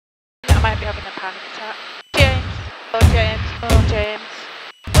panic attack. James! Oh, James! Oh, James!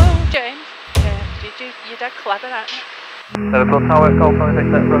 Oh, James! James, you're dead clever, aren't you? Liverpool Tower, Golf Romeo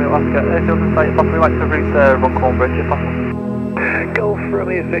Victor, Romeo Oscar. Airfield in sight, possibly like to route Runcorn Bridge if possible. Golf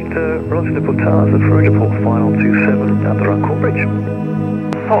Romeo Victor, relative Liverpool Towers, approach report final 27 at the Runcorn Bridge.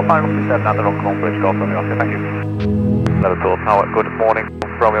 Report final 27 at the Runcorn Bridge, Golf Romeo Oscar, thank you. Liverpool Tower, good morning.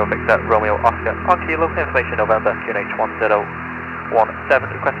 Romeo Victor, Romeo Oscar. On kilo, information November, QNH1017,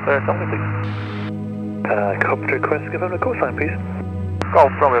 request clearance only please. Copy request, give them a call sign please.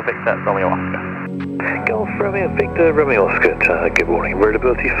 Golf Romeo Victor, Romeo Oscar. Golf Romeo Victor, Romeo Oscar, good morning,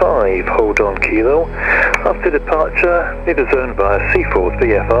 roadability 5, hold on kilo. After departure, leave the zone via C4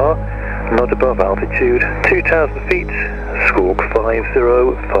 VFR, not above altitude, 2,000 feet, squawk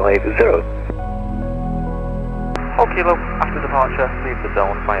 5050. Hold kilo, after departure, leave the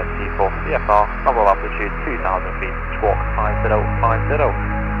zone via C4 VFR, not above altitude, 2,000 feet, squawk 5050.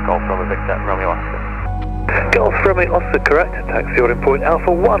 Golf Romeo Victor, Romeo Oscar. Golf Romeo Oscar, correct. Taxi ordering point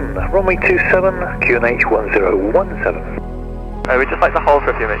Alpha 1, runway 27, QNH 1017. We'd just like to hold for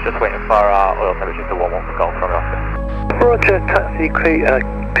a few minutes, just waiting for our oil temperature to warm up for Golf Romeo Oscar. Roger, taxi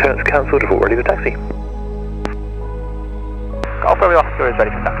clearance cancelled, report ready for taxi. Golf Romeo Oscar is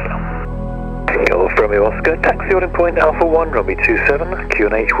ready for taxi now. Golf Romeo Oscar, taxi ordering point Alpha 1, runway 27,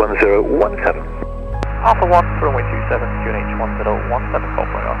 QNH 1017. Alpha 1, runway 27, QNH 1017, Golf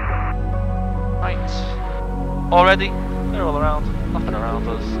Romeo Oscar. Right, already, they're all around, nothing around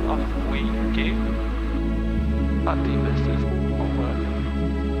us, off we go. That deepest is not working.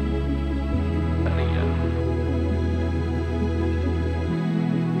 There we go.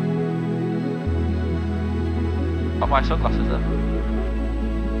 Got my sunglasses there.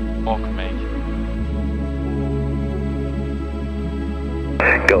 Walk me.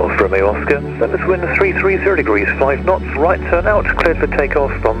 Golf Romeo Oscar, surface wind 330 degrees, 5 knots, right turn out, cleared for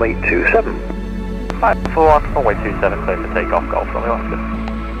takeoff, runway 27. Alpha 1, runway 27, clear for takeoff, Golf Romeo Oscar.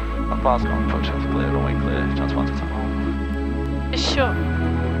 That bar's gone, touch off clear, runway clear, transponder to home. It's shut.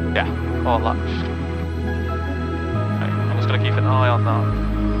 Yeah, all latched. Okay, I'm just going to keep an eye on that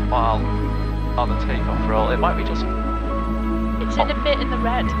while on the takeoff roll. It might be just... It's in a bit in the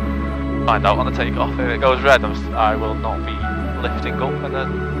red. Find out on the takeoff. If it goes red, I will not be lifting up and then...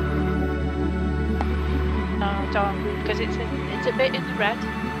 No, don't, because it's a bit in the red.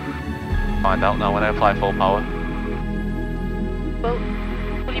 Find out now when I apply full power. Well,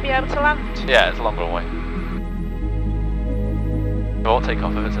 will you be able to land? Yeah, it's a long runway. It won't take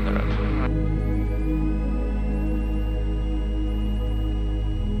off if it's in the red.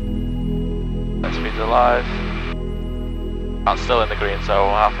 Net speed's alive. I'm still in the green, so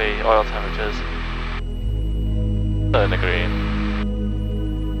happy. Oil temperatures. Still in the green.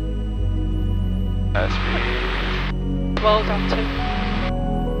 Net speed. Well done too.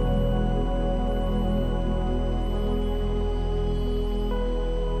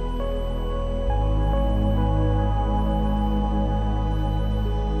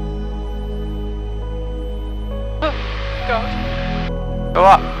 God.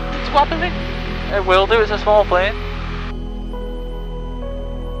 What? It's wobbling. It will do, it's a small plane.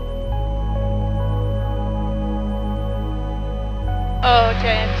 Oh,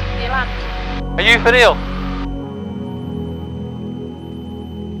 James, can you land? Are you for real?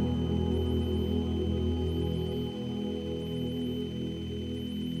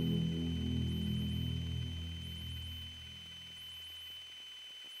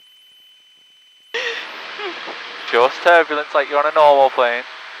 Just turbulence like you're on a normal plane. If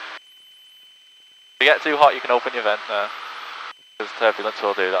you get too hot, you can open your vent there. Because turbulence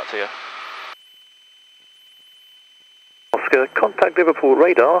will do that to you. Oscar, contact Liverpool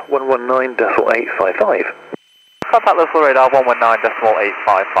radar 119.855. Contact Liverpool radar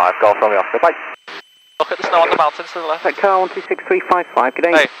 119.855, Golf Romeo Oscar, bye. Look at the snow on the mountains to the left. Car 126355, good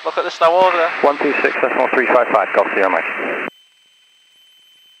day. Hey, look at the snow over there. 126.355, Golf Sierra Mike.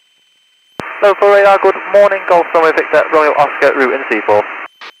 Liverpool radar, good morning, Golf Romeo Victor, Romeo Oscar, route in C4.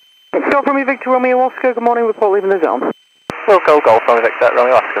 Golf Romeo Victor, Romeo Oscar, good morning, report leaving the zone. We'll go Golf Romeo Victor,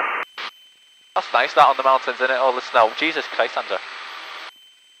 Romeo Oscar. That's nice, that on the mountains, isn't it? All the snow. Jesus Christ, Andrew.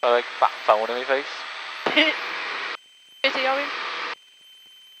 Got a like, fat phone in my face. Is he going?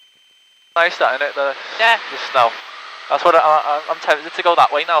 Nice that, innit? The snow. That's what I'm tempted to go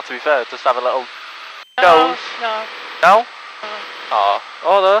that way now, to be fair. Just have a little nose. No. No?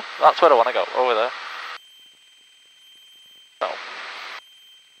 Oh, there. That's where I want to go. Over there. No.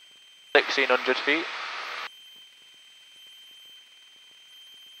 1,600 feet.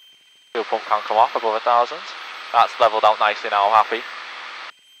 Fuel pump can come off above 1,000. That's levelled out nicely now, I'm happy.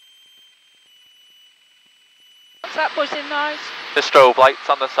 What's that buzzing noise? The strobe lights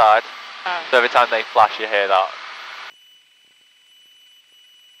on the side. Oh. So every time they flash, you hear that.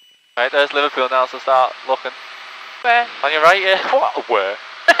 Right, there's Liverpool now, so start looking. Where? On your right, yeah. What a word.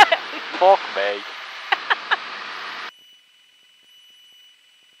 Fuck me.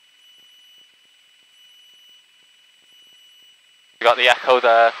 You got the Echo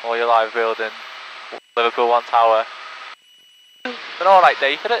there, all your live building. Liverpool 1 tower. An alright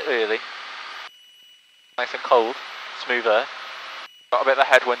day for it, really. Nice and cold, smooth air. Got a bit of a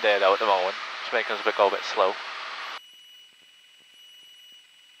headwind there though at the moment, just making us go a bit slow.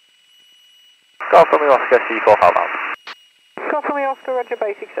 Golf Romeo Oscar C4 outbound. Golf Romeo Oscar, roger,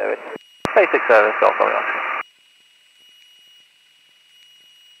 basic service. Basic service, Golf Romeo Oscar.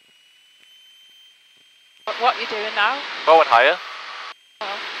 What are you doing now? Going higher.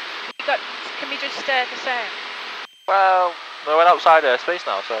 Oh. Can we just stay the same? Well, we're outside airspace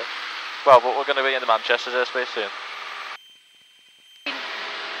now, so. Well, but we're going to be in the Manchester's airspace soon.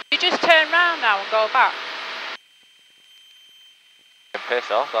 You just turn round now and go back. You can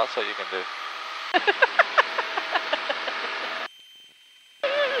piss off, that's what you can do.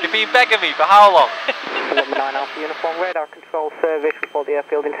 You've been begging me for how long? 9 Alpha Uniform, radar control service, report the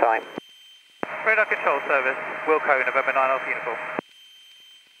airfield in time. Radar control service, Wilco, November 9 Alpha Uniform.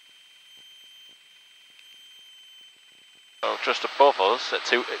 Oh, just above us, at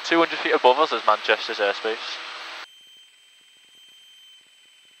 200 feet above us is Manchester's airspace.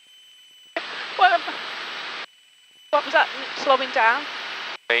 What was that? Slowing down?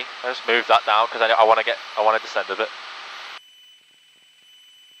 Me, I just moved that down because I want to descend a bit.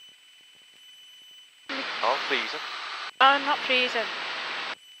 Oh, I'm freezing. Oh, I'm not freezing.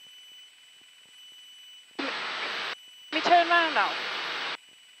 Can we turn round now?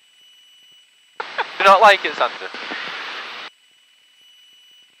 Do you not like it, Sandra?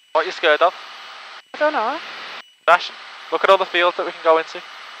 What are you scared of? I don't know. Crashing. Look at all the fields that we can go into.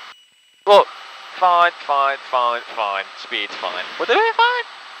 Look. Fine. Speed's fine. We're doing fine.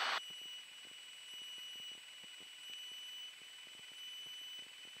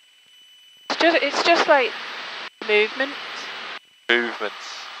 It's just like movement.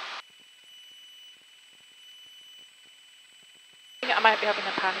 Movements. I think I might be having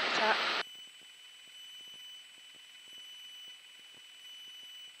a panic attack.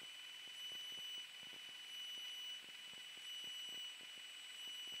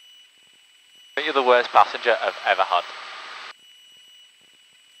 I think you're the worst passenger I've ever had.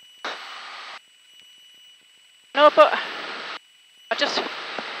 No, but I just...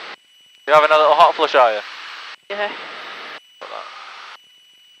 You having a little hot flush, are you? Yeah. Like that.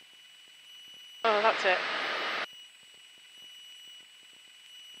 Oh, that's it.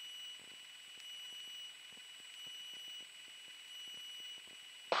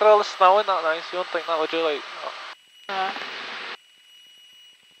 Look at all the snow in that nice. You wouldn't think that, would you? Like, No.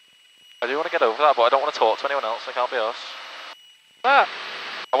 I do want to get over that, but I don't want to talk to anyone else. I can't be arsed. What?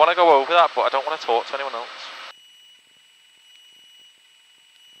 I want to go over that, but I don't want to talk to anyone else.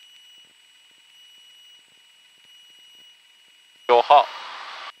 You're hot.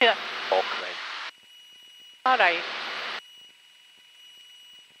 Yeah. Fuck me. Alright.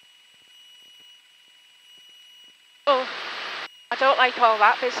 Oh, I don't like all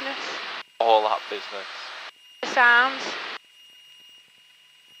that business. All that business. The sounds.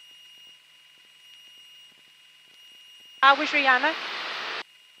 How was Rihanna?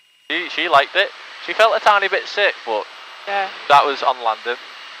 She liked it. She felt a tiny bit sick, but Yeah. that was on landing.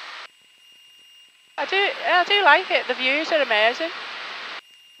 I do like it. The views are amazing.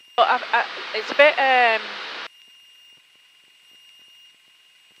 But it's a bit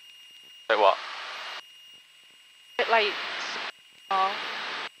Like what? like small.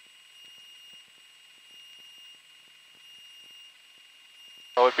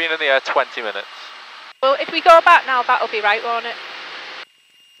 Oh, we've been in the air 20 minutes. Well, if we go back now, that'll be right, won't it?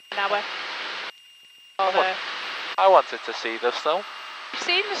 An hour. Or there. I wanted to see the snow. You've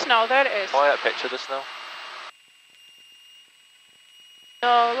seen the snow, there it is. I want to picture the snow.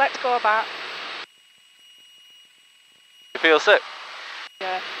 No, let's go back. You feel sick?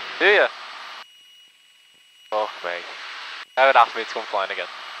 Yeah. Do you? Fuck me. Never asked me to come flying again.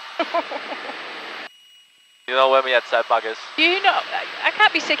 You know where my headset bag is? Do you know, I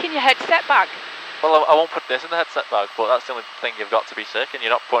can't be sick in your headset bag. Well, I won't put this in the headset bag, but that's the only thing you've got to be sick, and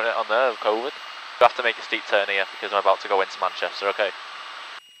you're not putting it on there of COVID. You have to make a steep turn here because I'm about to go into Manchester, okay?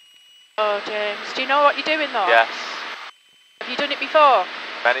 Oh, James. Do you know what you're doing though? Yes. Have you done it before?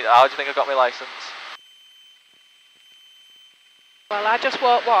 How do you think I got my licence? Well, I just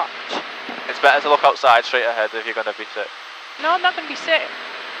won't watch. It's better to look outside straight ahead if you're going to be sick. No, I'm not going to be sick.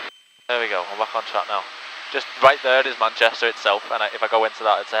 There we go, I'm back on track now. Just right there is Manchester itself, and if I go into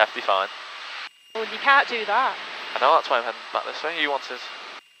that, it's a hefty fine. Well, you can't do that. I know, that's why I'm heading back this way. You want his?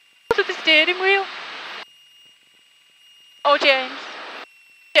 Look at the steering wheel. Oh, James.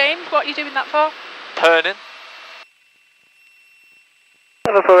 James, what are you doing that for? Turning.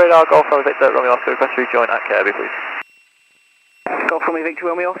 Liverpool radar, Golf Romeo Victor, Romeo Oscar, request to rejoin at Kirby, please. Golf Romeo Victor,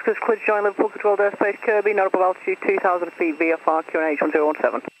 Romeo Oscar, clear to join Liverpool controlled airspace Kirby, not above altitude 2,000 feet VFR, QNH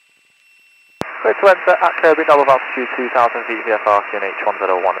 1017. Clear to enter at Kirby, double altitude 2,000 feet VFR, QNH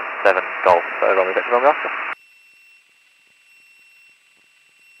 1017, Golf Romeo Victor, Romeo Oscar.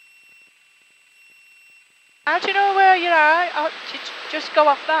 How do you know where you are? Oh, just go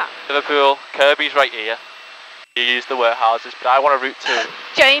off that. Liverpool, Kirby's right here. You use the warehouses, but I want a route to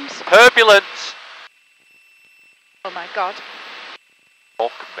James. turbulence. Oh my God.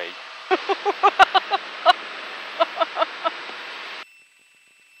 Fuck me.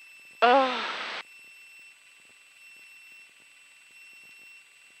 Oh.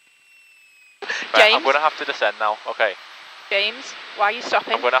 Right, James. I'm going to have to descend now. Okay. James, why are you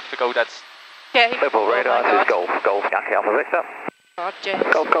stopping? I'm going to have to go dead. James. Liverpool radar, oh this is Golf Yankee Alpha Victor. God, James.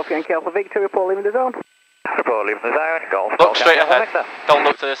 Golf Yankee Alpha Victor, report leaving the zone. Report leaving the zone, Look straight ahead. Don't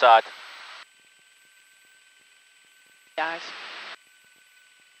look to the side. Guys.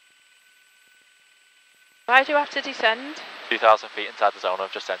 Why do you have to descend? 2,000 feet inside the zone,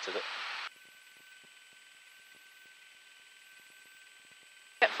 I've just entered it.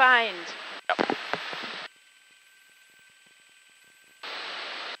 Get fined. Yep.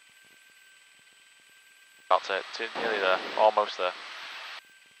 That's it, nearly there, almost there.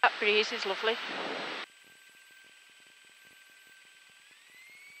 That breeze is lovely.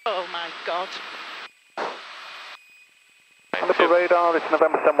 Oh my God. Liverpool radar, it's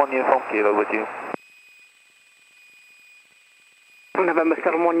November 71 Uniform Kilo with you. November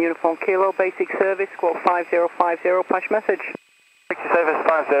 71 Uniform Kilo, basic service, squawk 5050, patch message. Basic service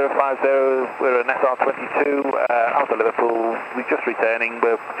 5050, we're an SR22 out of Liverpool. We're just returning,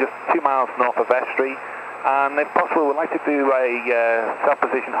 we're just 2 miles north of Vestry. And if possible, we'd like to do a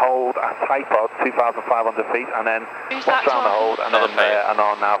self-position hold at Typod, 2,500 feet, and then watch around the hold, and then an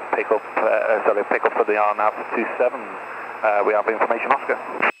RNAV pick up for the RNAV 27. We have information, Oscar.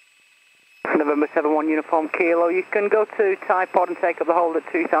 November 71 Uniform Kilo, you can go to Typod and take up the hold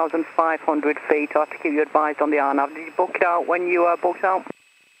at 2,500 feet. I have to keep you advised on the RNAV. Did you book it out when you booked out?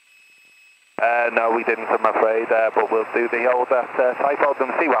 No, we didn't, I'm afraid, but we'll do the hold at Typod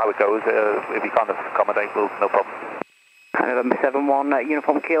and see how it goes. If you can't accommodate, we'll, no problem. November 71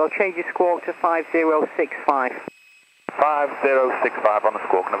 Uniform Kilo, change your squawk to 5065. 5065 on the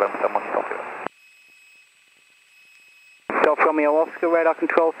squawk, November 71 Uniform Kilo. Golf Romeo Oscar, radar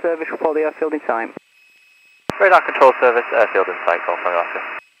control service, report the airfield in sight. Radar control service, airfield in sight, Golf Romeo Oscar.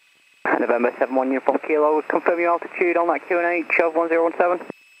 November 71 Uniform Kilo, confirm your altitude on that QNH of 1017.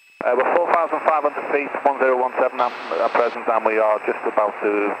 We're 4,500 feet, 1017 at present, and we are just about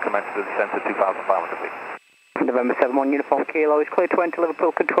to commence the descent to 2,500 feet. November 71 Uniform Kilo is clear to enter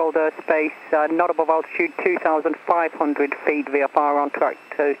Liverpool controlled airspace, not above altitude 2,500 feet, VFR on track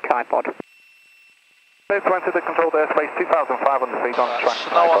to Typod. Clear to enter the controlled airspace, 2,500 feet on track to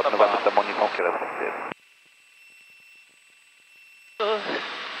Typod, November 71 Uniform Kilo.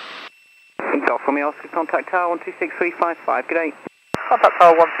 Golf Romeo Oscar, contact tower 126.355, good day. Contact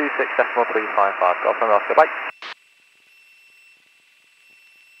tower 126.355, Golf Romeo Oscar, bye.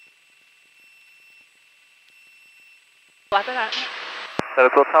 Clever, aren't you?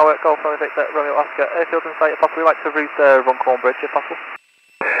 Liverpool Tower, Golf Romeo Victor, Romeo Oscar, airfield in sight, if possible, we'd like to route Runcorn Bridge, if possible.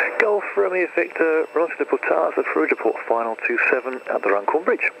 Golf Romeo Victor, Roger Liverpool Tower, the Perugia Port Final 27 at the Runcorn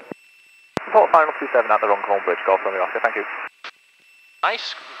Bridge. Port Final 27 at the Runcorn Bridge, Golf Romeo Oscar, thank you.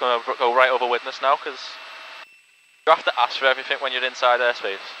 Nice, going to go right over witness now, because you have to ask for everything when you're inside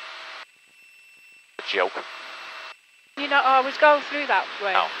airspace. A joke. You not always go through that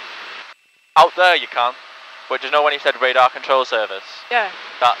way? No. Out there you can, but you know when you said radar control service? Yeah.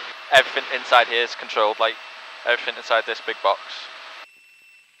 That everything inside here is controlled, like everything inside this big box.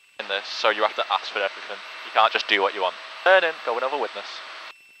 In this, so you have to ask for everything. You can't just do what you want. Turn in, going over witness.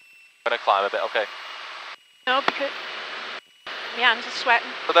 I'm going to climb a bit, okay. No, because my hands are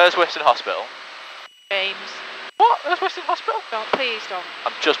sweating. So there's Whiston Hospital. James. What? There's Whiston Hospital? Don't, please don't.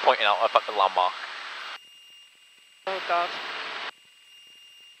 I'm just pointing out I've got the landmark. Oh God.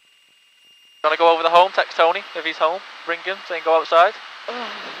 Gonna go over the home, text Tony if he's home, ring him, saying go outside. Oh.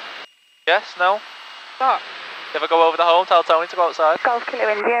 Yes, no? What? If I go over the home, tell Tony to go outside. Golf Kilo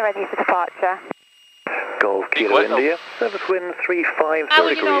India, ready for departure. Golf Kilo India, service wind 350 How will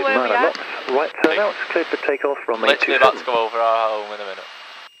you degrees, know where we 9 are? knots, right turn out, cleared for takeoff from Literally about to go over our home in a minute.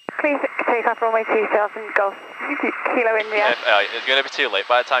 Please take off runway 2000, Golf Kilo India. It's going to be too late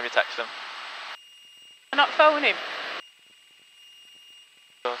by the time you text them. I'm not phone him.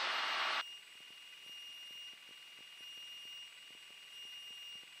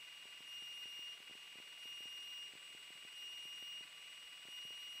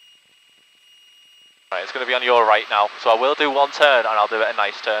 Right, it's going to be on your right now, so I will do one turn and I'll do it a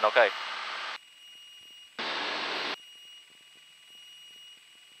nice turn, okay?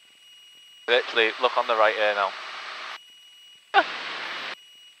 Literally, look on the right here now.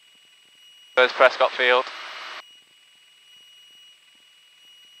 Where's Prescott Field?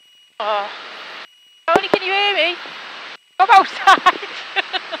 Oh. Tony, can you hear me? Come outside.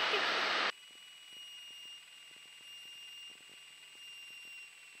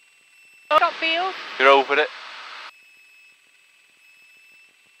 Prescott Field. You're over it.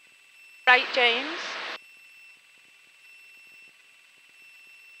 Right, James.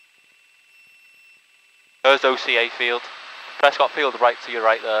 There's OCA Field. Prescott Field right to your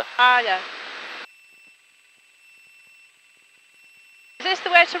right there. Ah, yeah. Is this the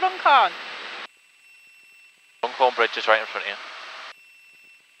way to Runcorn? Runcorn Bridge is right in front of you.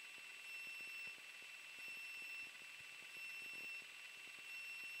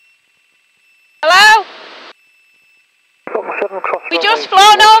 Hello? We just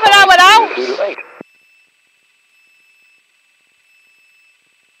flown over our house.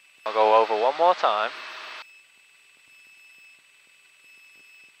 I'll go over one more time.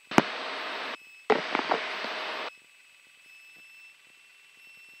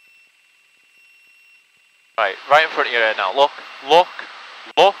 Right in front of you here now. Look, look,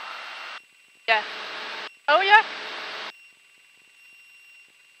 look. Yeah. Oh, yeah.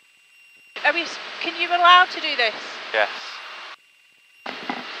 Are we? Can you allow to do this? Yes.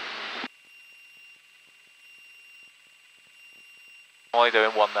 I'm only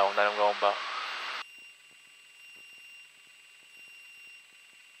doing one now and then I'm going back.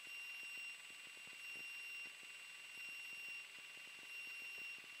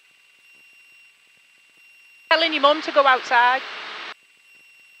 Telling your mum to go outside.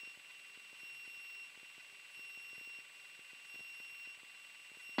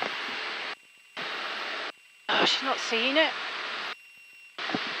 Oh, she's not seen it.